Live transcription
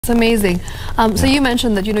It's amazing. So you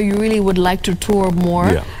mentioned that, you really would like to tour more.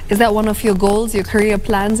 Yeah. Is that one of your goals, your career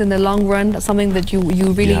plans in the long run, something that you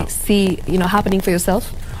really see, happening for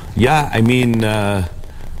yourself? Yeah, I mean, I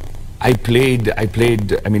played,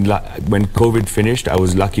 I mean, when COVID finished, I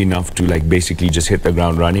was lucky enough to basically just hit the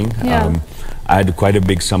ground running. Yeah. I had quite a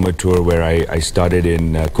big summer tour where I started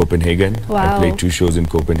in Copenhagen. Wow. I played 2 shows in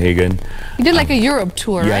Copenhagen. You did like a Europe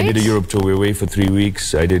tour, yeah, right? I did a Europe tour. We were away for 3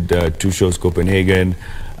 weeks. I did 2 shows Copenhagen.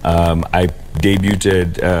 I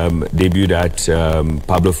debuted at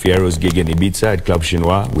Pablo Fierro's gig in Ibiza at Club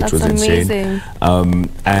Chinois, which was insane.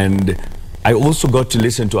 And I also got to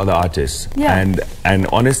listen to other artists. Yeah. And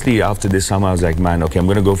honestly, after this summer, I was like, man, okay, I'm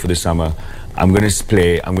going to go for this summer. I'm going to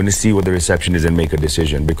play. I'm going to see what the reception is and make a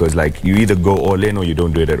decision. Because you either go all in or you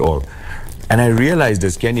don't do it at all. And I realized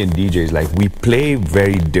as Kenyan DJs, we play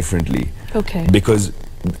very differently. Okay. Because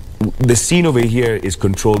the scene over here is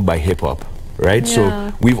controlled by hip-hop. Right,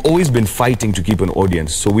 yeah. So we've always been fighting to keep an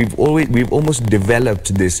audience. So we've almost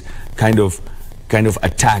developed this kind of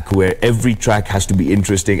attack where every track has to be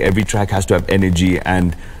interesting, every track has to have energy.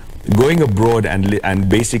 And going abroad and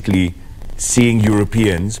basically seeing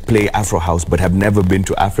Europeans play Afro house but have never been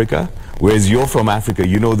to Africa, whereas you're from Africa,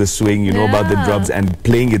 you know the swing, you know about the drums, and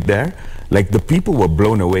playing it there, the people were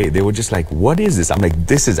blown away. They were just like, what is this? I'm like,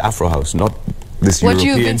 this is Afro house, not this what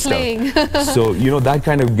European you've been stuff. playing. So, that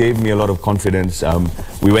kind of gave me a lot of confidence.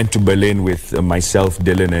 We went to Berlin with myself,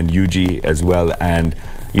 Dylan, and Yuji as well. And,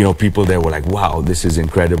 people there were like, wow, this is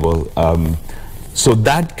incredible. So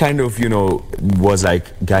that kind of, was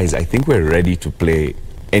like, guys, I think we're ready to play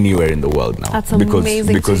anywhere in the world now. That's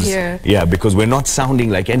amazing to hear. Yeah, because we're not sounding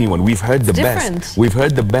like anyone. We've heard the best. We've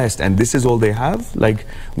heard the best, and this is all they have.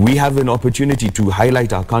 We have an opportunity to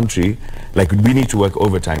highlight our country. We need to work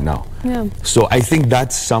overtime now. Yeah. So I think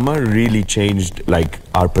that summer really changed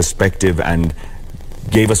our perspective and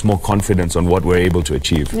gave us more confidence on what we're able to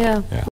achieve. Yeah.